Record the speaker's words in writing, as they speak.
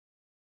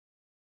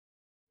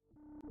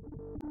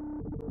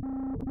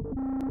A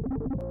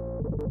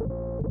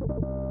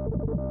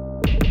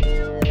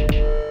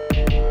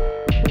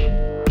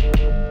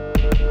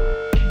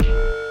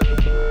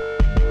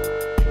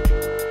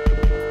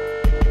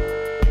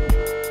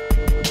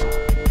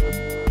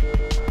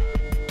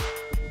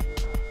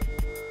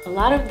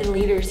lot of the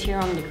leaders here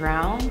on the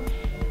ground,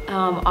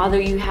 although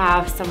you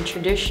have some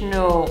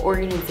traditional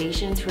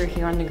organizations who are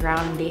here on the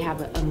ground and they have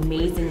an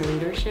amazing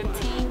leadership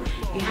team,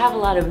 you have a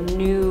lot of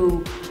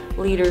new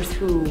leaders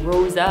who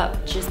rose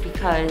up just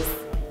because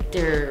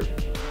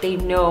they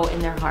know in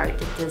their heart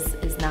that this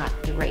is not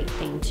the right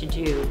thing to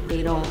do.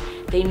 They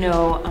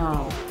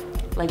know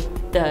like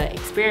the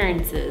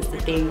experiences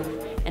that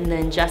and the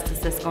injustice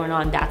that's going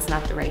on, that's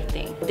not the right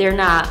thing. They're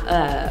not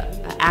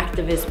an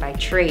activist by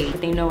trade.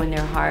 They know in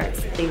their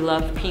hearts they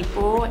love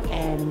people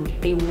and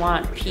they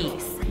want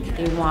peace.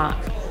 They want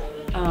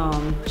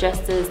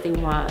justice, they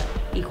want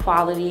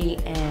equality,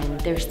 and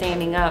they're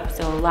standing up.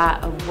 So a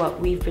lot of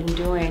what we've been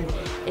doing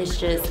is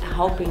just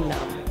helping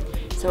them.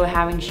 So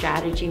having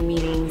strategy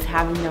meetings,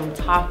 having them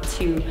talk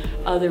to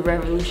other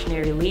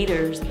revolutionary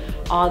leaders,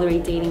 all the way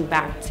dating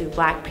back to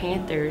Black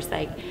Panthers,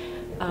 like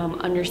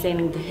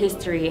understanding the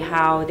history,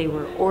 how they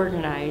were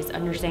organized,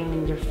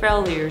 understanding their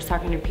failures,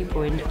 talking to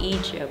people in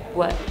Egypt,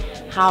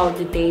 how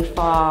did they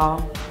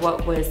fall,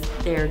 what was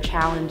their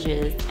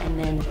challenges, and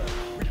then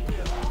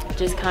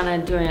just kind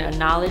of doing a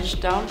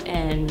knowledge dump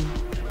and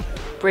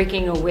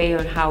breaking away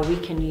on how we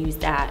can use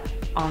that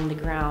on the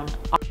ground.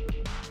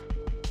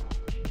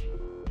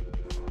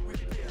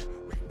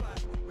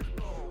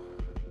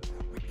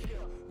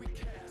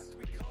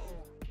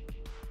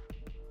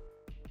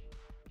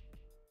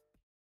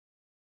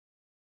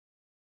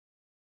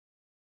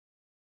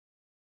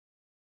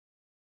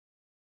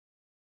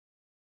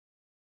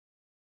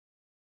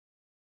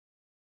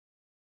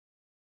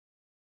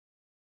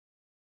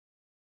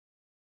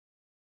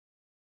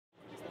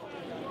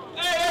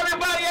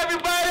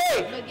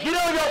 Everybody, get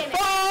on your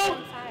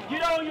phone,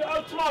 get on your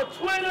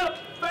Twitter,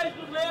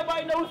 Facebook, let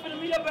everybody know we're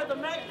finna meet up at the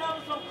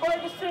McDonald's on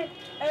Ferguson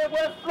and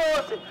West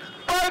Florissant.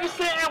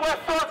 Ferguson and West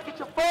Florissant, get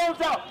your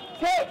phones out,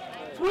 text,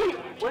 tweet,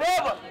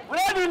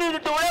 whatever you need to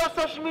do, whatever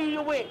social media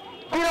you're with.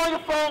 Get on your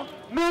phone,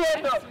 meet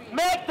at the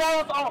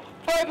McDonald's on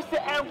Ferguson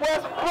and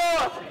West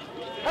Florissant.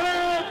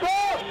 And no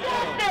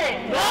justice,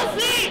 no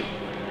sleep,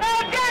 no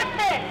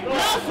justice,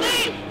 no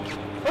sleep.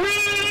 We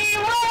win!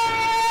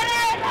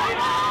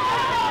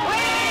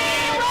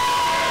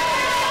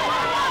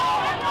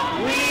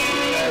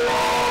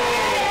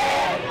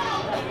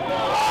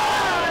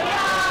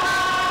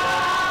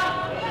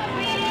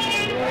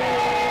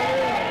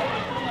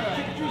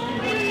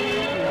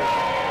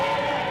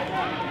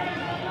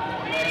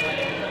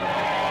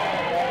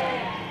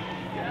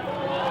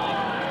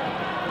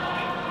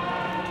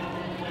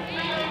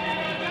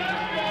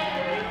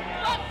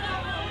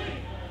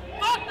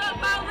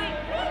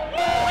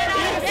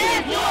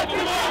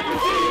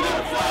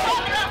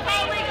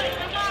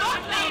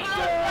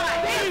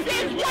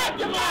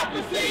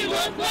 Democracy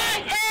looks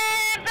like.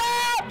 Hands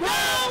up!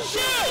 Don't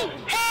shoot!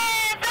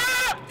 Hands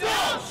up!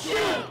 Don't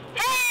shoot!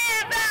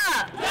 Hands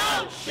up!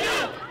 Don't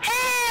shoot!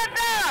 Hands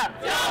up!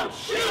 Don't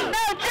shoot!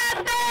 No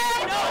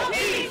justice! No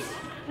peace!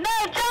 No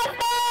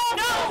justice!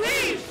 No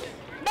peace!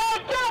 No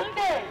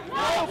justice!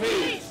 No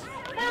peace!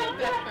 No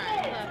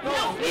justice! No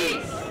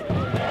peace!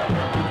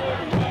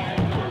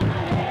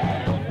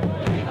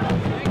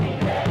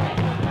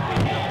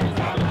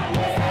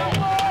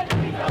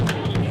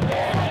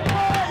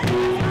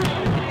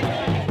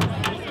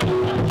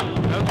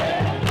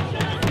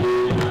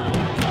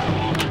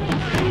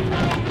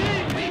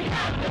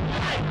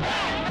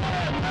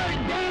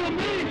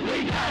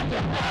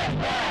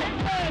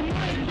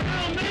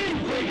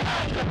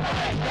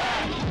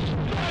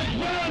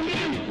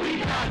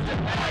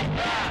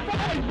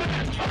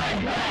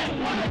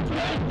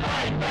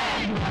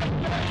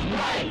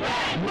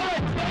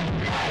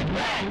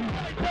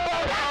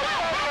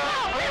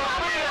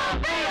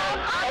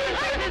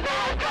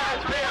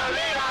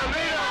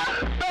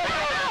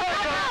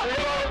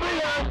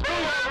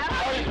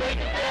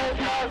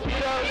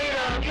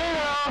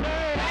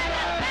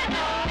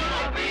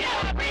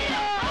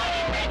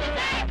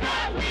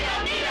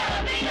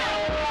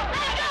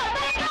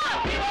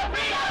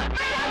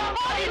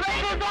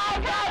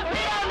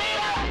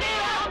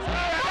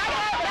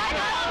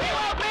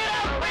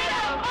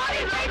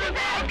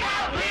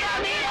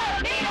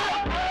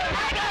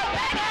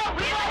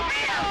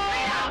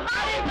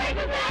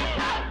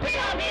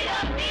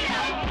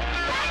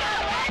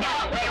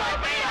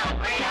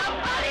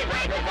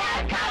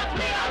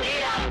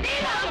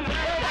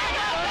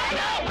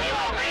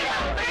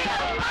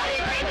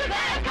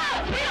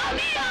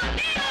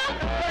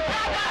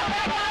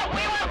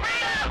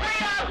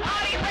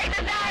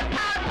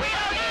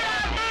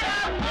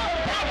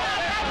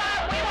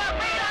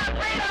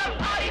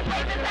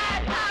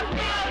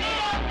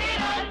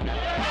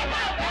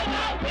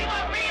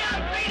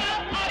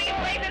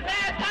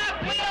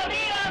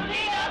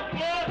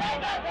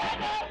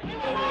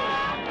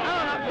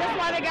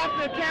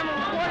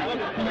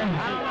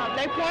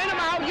 They point them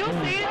out. You'll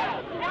see it.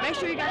 Make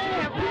sure you got your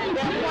camera.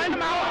 They point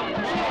them out.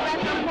 Go back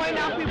and point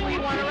out people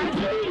you want to arrest.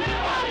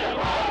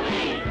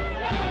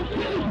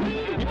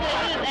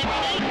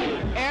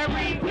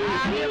 Every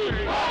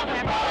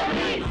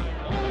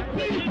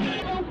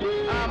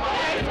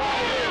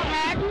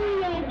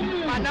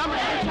my number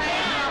has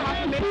changed on my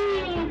commission.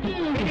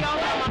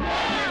 Videos on my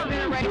phone has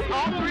been erased.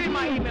 All 3 of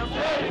my emails.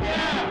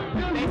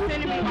 They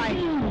sending me like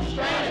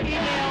strange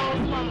emails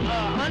from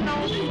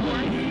unknown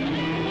sources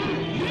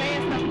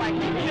saying stuff like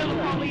they kill the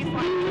police,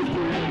 like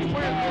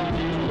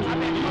I've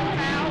been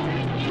profiled.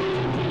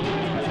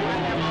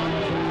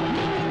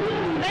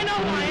 They know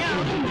who I am.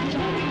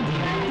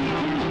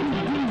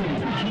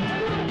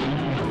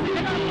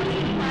 They're gonna put me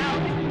in the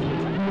crowd.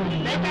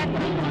 They back to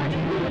the party,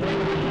 but they're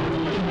gonna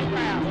put me in the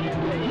crowd.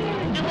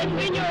 And what's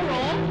been your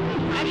role?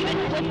 Have you been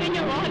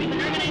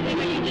organizing?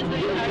 Are you just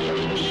doing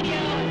media?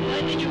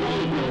 What's been your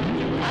role?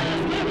 I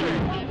just live here.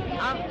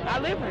 I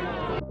live here.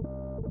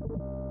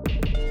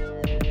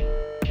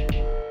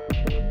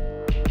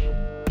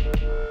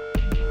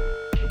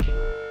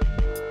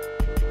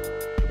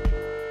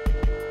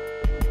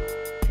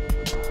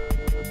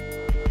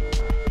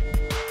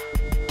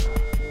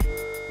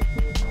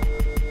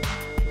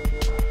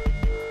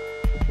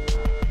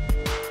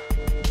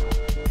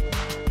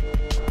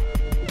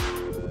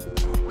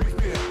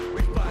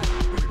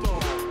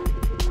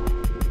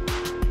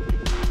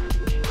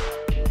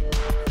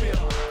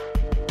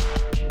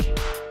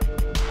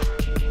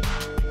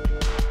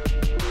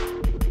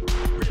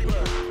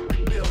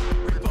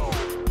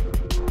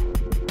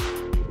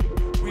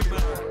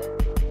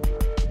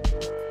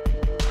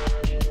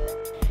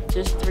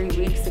 Just 3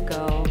 weeks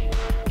ago,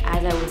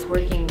 as I was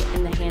working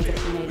in the Hands Up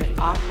United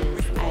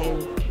office, I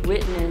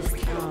witnessed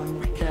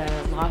the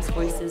Lost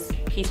Voices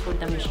peaceful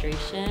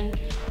demonstration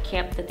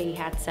camp that they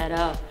had set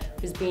up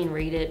was being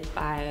raided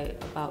by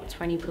about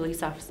 20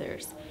 police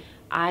officers.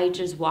 I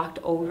just walked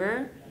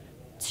over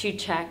to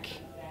check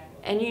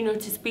and,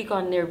 to speak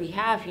on their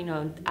behalf.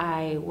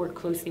 I work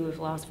closely with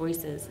Lost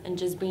Voices, and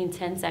just being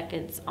 10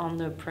 seconds on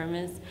the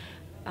premise,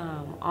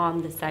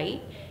 on the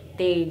site,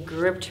 they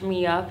gripped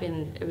me up,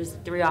 and it was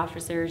 3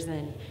 officers,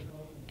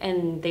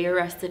 and they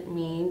arrested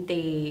me.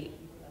 They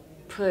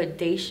put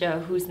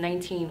Daisha, who's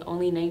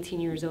only 19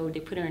 years old, they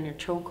put her in a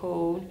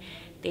chokehold.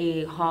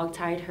 They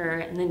hog-tied her,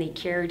 and then they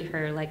carried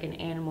her like an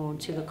animal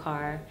to the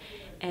car.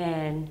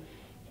 And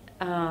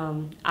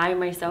I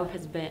myself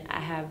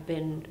have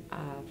been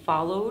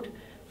followed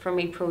from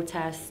a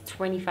protest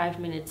 25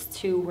 minutes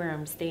to where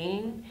I'm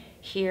staying.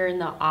 Here in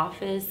the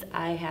office,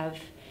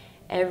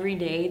 every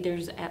day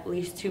there's at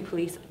least 2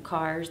 police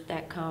cars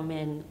that come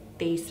and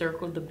they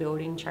circle the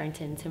building trying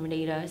to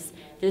intimidate us.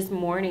 This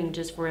morning,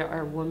 just for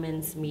our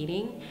women's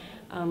meeting,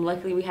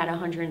 luckily we had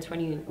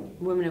 120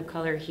 women of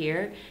color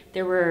here.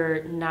 There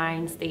were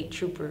 9 state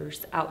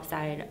troopers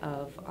outside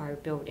of our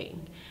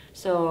building.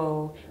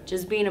 So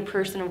just being a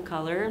person of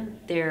color,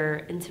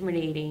 they're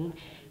intimidating.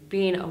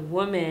 Being a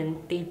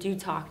woman, they do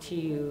talk to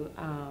you,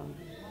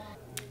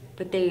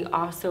 but they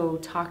also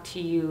talk to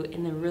you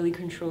in a really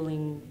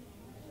controlling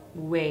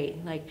way,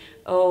 like,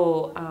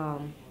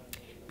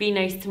 be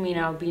nice to me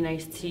and I'll be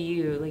nice to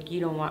you. Like, you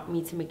don't want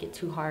me to make it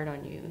too hard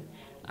on you.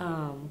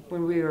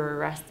 When we were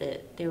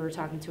arrested, they were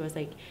talking to us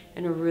like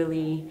in a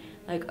really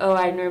like,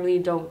 I normally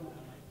don't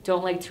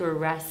like to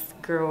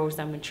arrest girls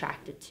I'm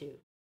attracted to.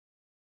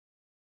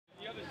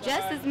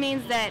 Justice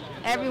means that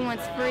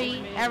everyone's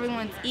free,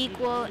 everyone's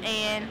equal,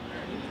 and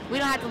we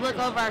don't have to look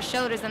over our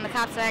shoulders, and the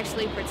cops are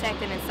actually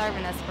protecting and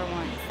serving us for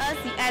once. Us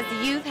as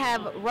the youth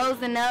have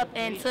risen up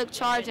and took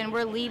charge, and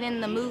we're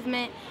leading the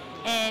movement,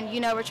 and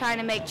we're trying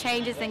to make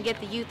changes and get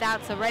the youth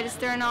out to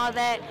register and all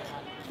that.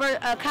 For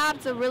a cop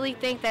to really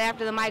think that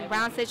after the Mike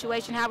Brown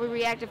situation, how we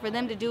reacted, for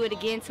them to do it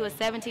again to a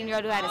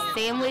 17-year-old who had a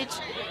sandwich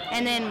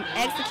and then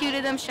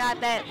executed them, shot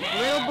that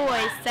little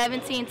boy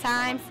 17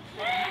 times,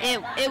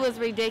 it was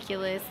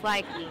ridiculous.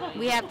 Like,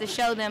 we have to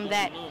show them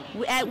that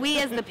we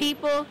as the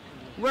people,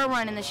 we're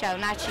running the show,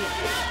 not you.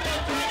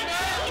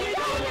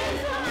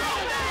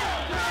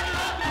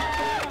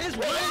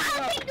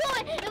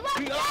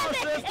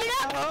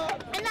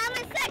 And I'm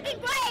in 2nd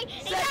grade,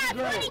 and y'all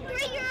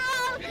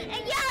 23-year-old,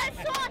 and y'all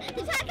saw that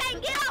y'all can't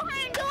get out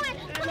here and do it.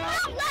 Come on,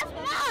 let's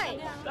march.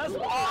 That's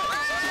right.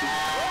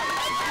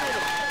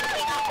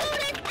 We gonna do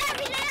this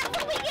every day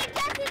until we get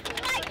justice in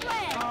Mike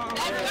Brown.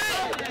 That's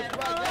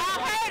right.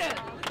 Y'all heard it.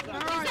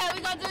 He said we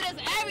gonna do this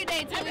every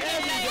day till we get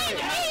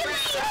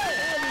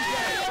justice.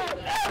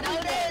 No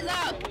days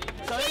off.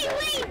 She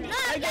leaves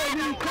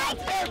none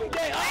cops every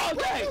day, all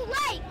day. Too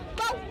late,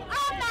 but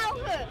I'm out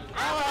here.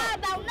 I'm not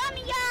about none of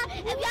y'all.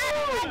 If y'all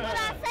don't like what I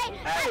say,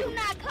 I do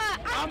not care.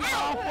 I'm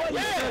out for you,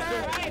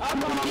 sister.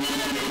 I'm all right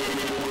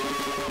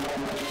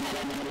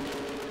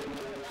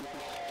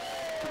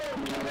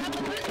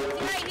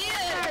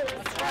here.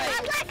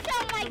 Let's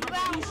show Mike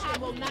Brown. I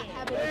will not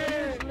have a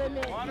age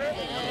limit.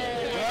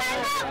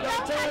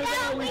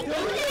 We do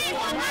this.